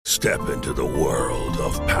Step into the world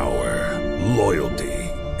of power, loyalty,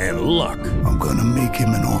 and luck. I'm gonna make him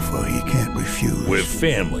an offer he can't refuse. With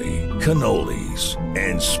family, cannolis,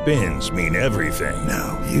 and spins mean everything.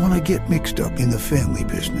 Now, you wanna get mixed up in the family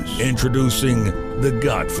business. Introducing The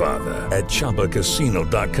Godfather at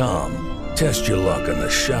ChumbaCasino.com. Test your luck in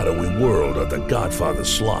the shadowy world of The Godfather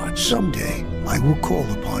slot. Someday, I will call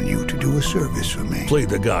upon you to do a service for me. Play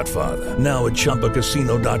The Godfather now at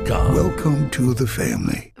ChumbaCasino.com. Welcome to the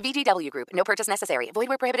family. VGW Group. No purchase necessary. Void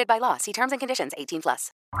where prohibited by law. See terms and conditions. 18+.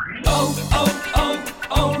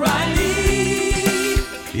 O'Reilly.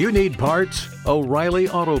 You need parts? O'Reilly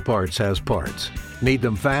Auto Parts has parts. Need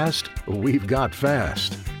them fast? We've got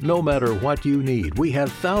fast. No matter what you need, we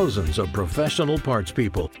have thousands of professional parts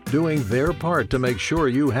people doing their part to make sure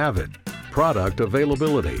you have it. Product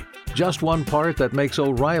availability. Just one part that makes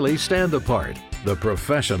O'Reilly stand apart. The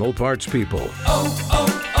professional parts people.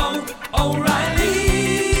 O'Reilly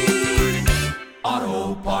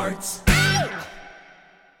Auto Parts.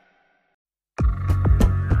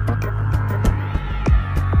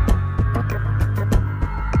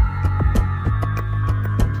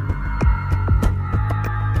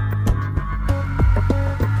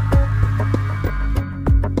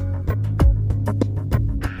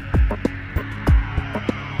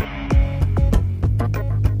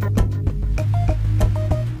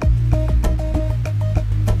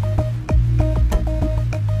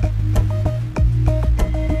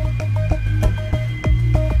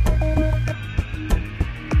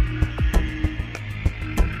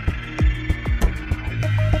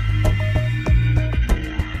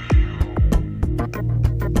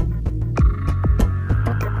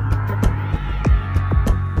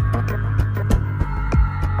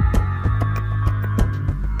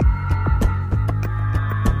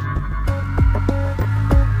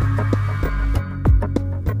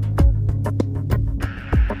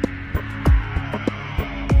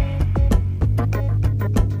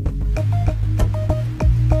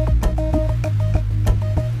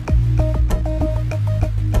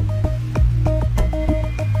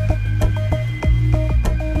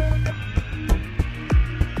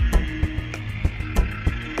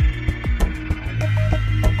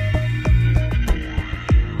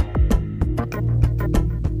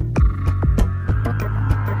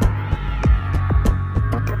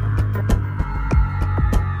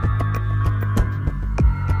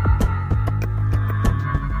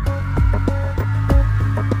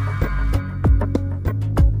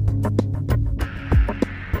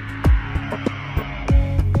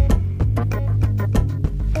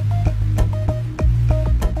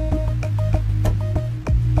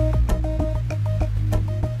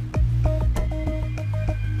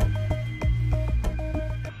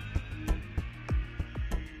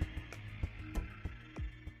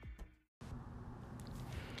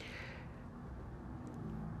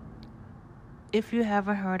 If you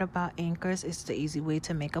haven't heard about Anchors, it's the easy way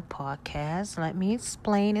to make a podcast. Let me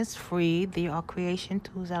explain. It's free. There are creation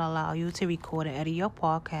tools that allow you to record and edit your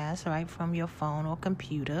podcast right from your phone or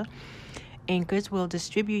computer. Anchors will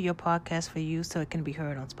distribute your podcast for you so it can be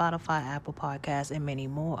heard on Spotify, Apple Podcasts, and many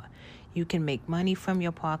more. You can make money from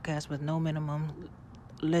your podcast with no minimum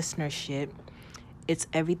listenership. It's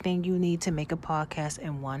everything you need to make a podcast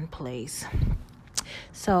in one place.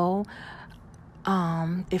 So,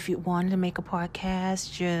 if you want to make a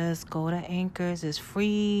podcast, just go to Anchors. It's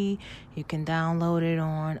free. You can download it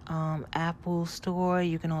on Apple Store.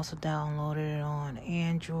 You can also download it on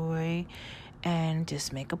Android and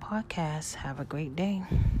just make a podcast. Have a great day.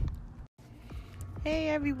 Hey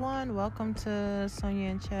everyone, welcome to Sonia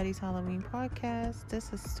and Chaddy's Halloween podcast.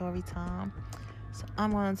 This is storytime. So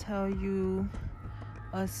I'm going to tell you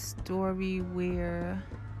a story where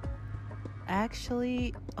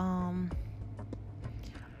actually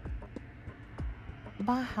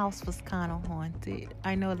my house was kind of haunted.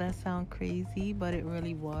 I know that sounds crazy, but it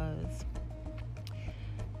really was.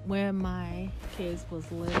 Where my kids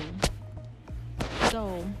was living.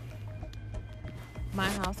 So, my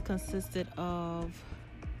house consisted of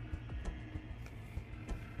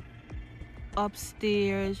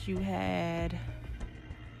upstairs, you had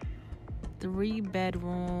 3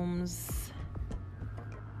 bedrooms,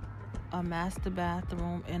 a master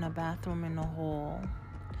bathroom, and a bathroom in the hall.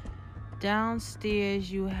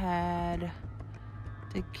 Downstairs, you had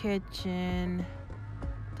the kitchen,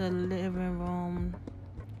 the living room,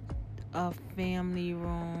 a family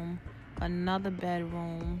room, another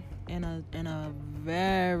bedroom, and a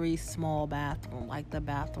very small bathroom. Like, the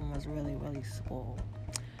bathroom was really, really small.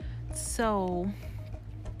 So,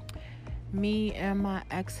 me and my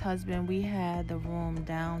ex-husband, we had the room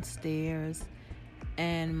downstairs,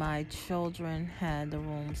 and my children had the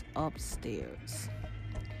rooms upstairs.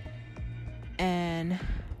 And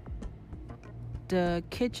the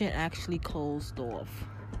kitchen actually closed off.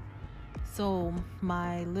 So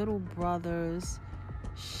my little brothers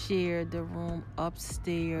shared the room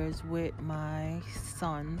upstairs with my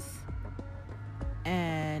sons.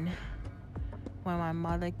 And when my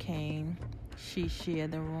mother came, she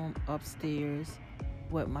shared the room upstairs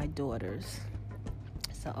with my daughters.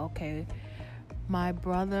 So, okay, my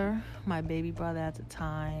baby brother at the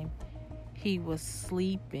time, he was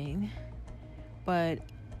sleeping. But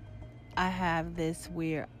I have this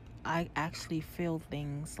where I actually feel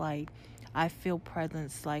things. Like, I feel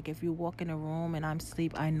presence. Like, if you walk in a room and I'm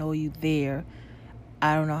asleep, I know you there.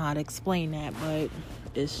 I don't know how to explain that, but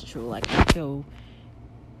it's true. Like, I feel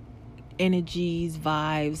energies,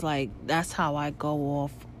 vibes. Like, that's how I go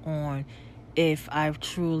off on if I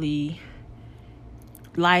truly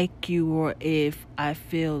like you, or if I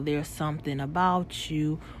feel there's something about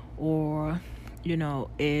you, or,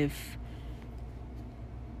 if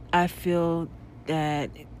I feel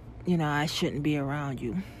that, I shouldn't be around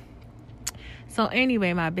you. So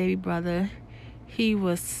anyway, my baby brother, he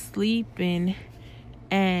was sleeping,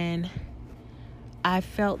 and I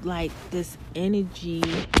felt like this energy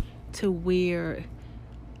to where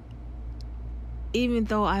even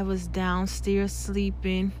though I was downstairs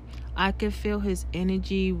sleeping, I could feel his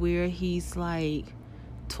energy where he's like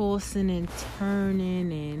tossing and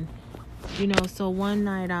turning, and so one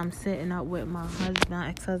night I'm sitting up with my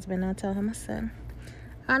ex-husband. I tell him, I said,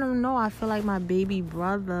 I don't know, I feel like my baby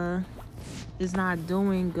brother is not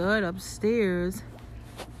doing good upstairs,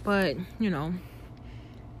 but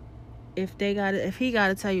if he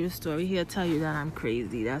gotta tell you the story, he'll tell you that I'm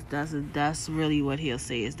crazy. That's really what he'll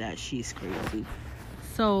say, is that she's crazy.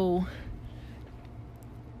 So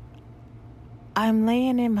I'm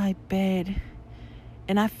laying in my bed,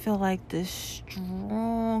 and I feel like this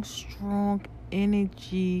strong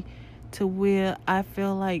energy to where I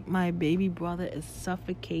feel like my baby brother is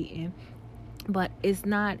suffocating. But it's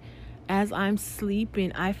not, as I'm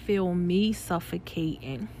sleeping, I feel me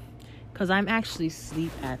suffocating. Because I'm actually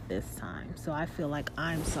asleep at this time. So I feel like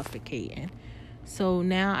I'm suffocating. So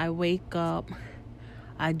now I wake up,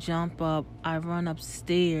 I jump up, I run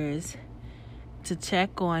upstairs to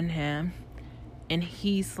check on him. And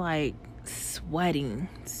he's like sweating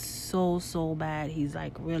so bad. He's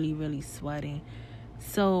like really sweating.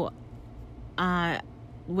 So I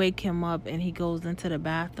wake him up, and he goes into the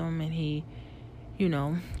bathroom, and he,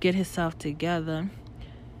 get himself together.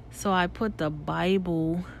 So I put the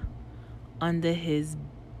Bible under his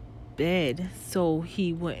bed so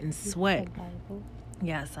he wouldn't sweat.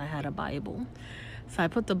 Yes, I had a Bible. So I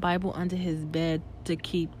put the Bible under his bed to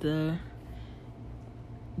keep the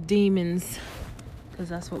demons, because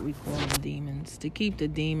that's what we call them, demons, to keep the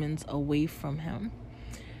demons away from him.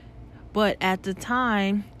 But at the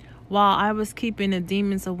time, while I was keeping the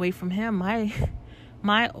demons away from him,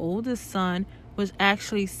 my oldest son was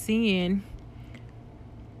actually seeing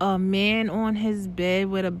a man on his bed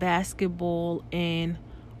with a basketball and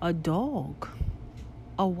a dog,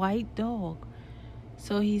 a white dog.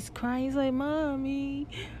 So he's crying. He's like, Mommy,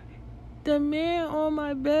 the man on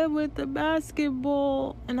my bed with the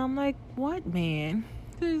basketball. And I'm like, what man?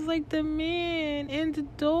 He's like, the man and the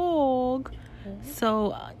dog.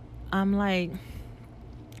 So I'm like,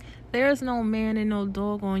 there's no man and no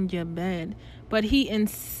dog on your bed. But he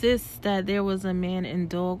insists that there was a man and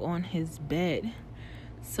dog on his bed.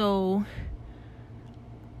 So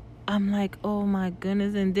I'm like, oh my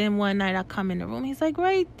goodness. And then one night I come in the room. He's like,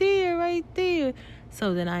 right there.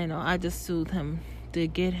 So then I just soothed him to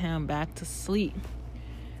get him back to sleep.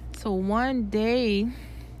 So one day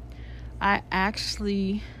I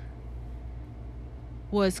actually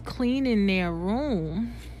was cleaning their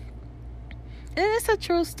room. And it's a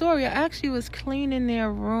true story. I actually was cleaning their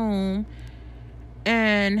room.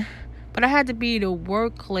 But I had to be to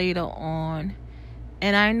work later on.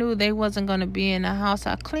 And I knew they wasn't going to be in the house.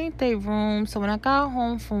 I cleaned their room. So when I got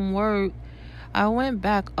home from work, I went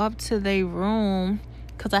back up to their room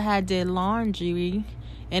because I had their laundry.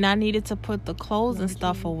 And I needed to put the clothes and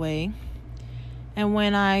stuff away. And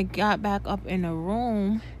when I got back up in the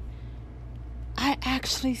room, I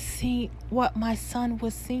actually seen what my son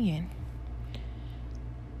was seeing.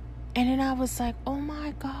 And then I was like, oh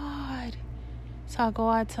my God. So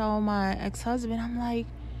I tell my ex-husband, I'm like,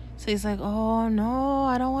 so he's like, oh no,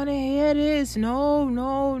 I don't want to hear this. No,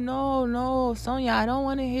 Sonia, I don't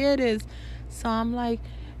want to hear this. So I'm like,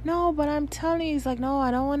 no, but I'm telling you. He's like, no,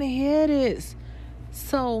 I don't want to hear this.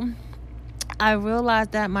 So I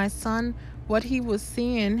realized that my son, what he was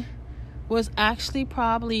seeing was actually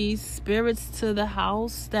probably spirits to the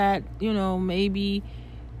house that, maybe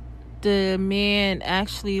the man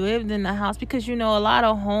actually lived in the house, because a lot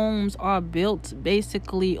of homes are built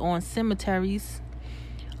basically on cemeteries.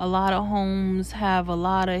 A lot of homes have a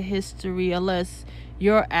lot of history, unless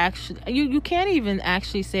you're actually you can't even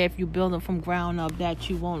actually say if you build them from ground up that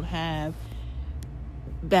you won't have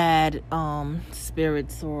bad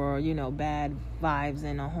spirits or bad vibes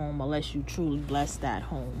in a home, unless you truly bless that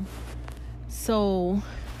home. So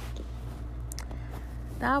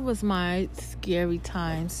that was my scary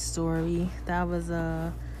time story.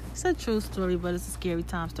 It's a true story, but it's a scary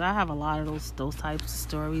time story. I have a lot of those types of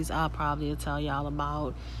stories I'll probably tell y'all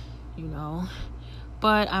about,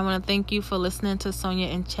 But I want to thank you for listening to Sonia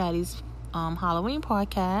and Chaddy's Halloween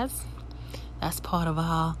podcast. That's part of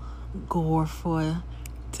our gore for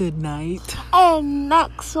tonight. And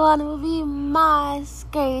next one will be my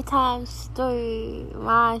scary time story.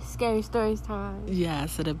 My scary stories time.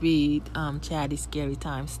 Yes, it'll be Chaddy's scary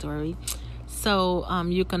time story. So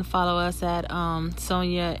you can follow us at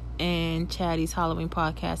Sonia and Chaddy's Halloween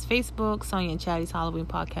podcast Facebook, Sonia and Chaddy's Halloween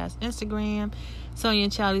podcast Instagram, Sonia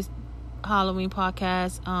and Chaddy's Halloween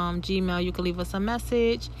podcast Gmail. You can leave us a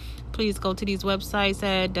message. Please go to these websites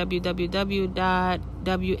at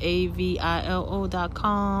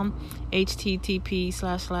www.wavilo.com,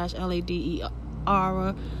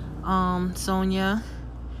 http://lader Sonia.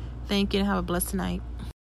 Thank you and have a blessed night.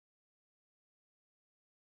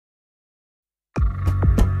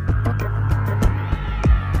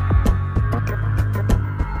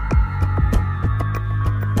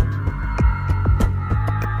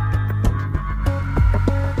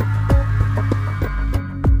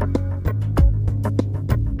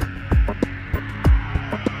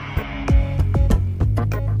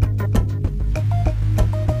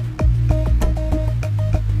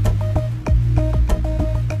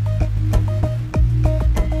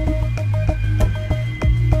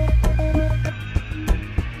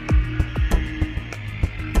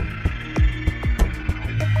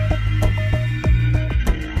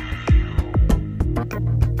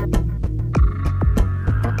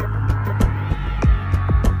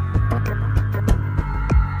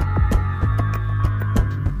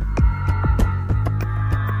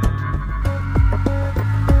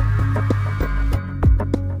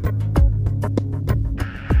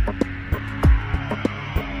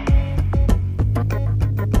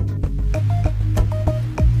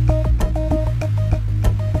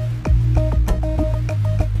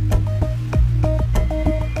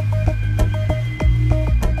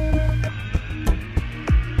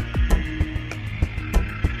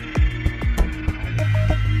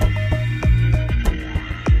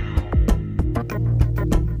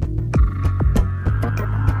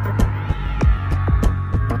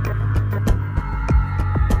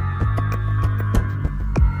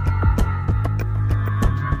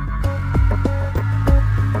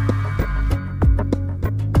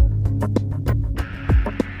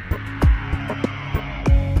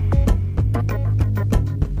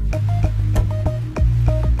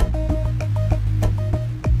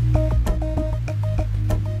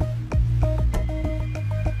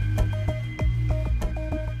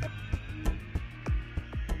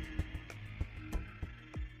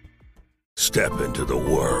 Step into the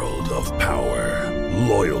world of power,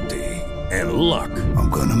 loyalty, and luck. I'm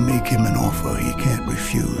gonna make him an offer he can't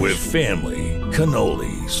refuse. With family,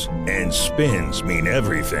 cannolis, and spins mean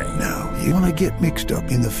everything. Now, you wanna get mixed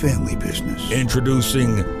up in the family business.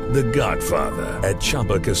 Introducing The Godfather at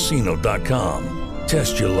ChumbaCasino.com.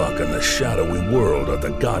 Test your luck in the shadowy world of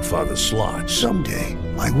The Godfather slot. Someday,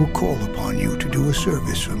 I will call upon you to do a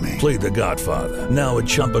service for me. Play The Godfather now at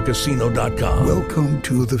ChumbaCasino.com. Welcome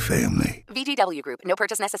to the family. VGW Group. No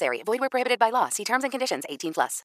purchase necessary. Void where prohibited by law. See terms and conditions. 18+.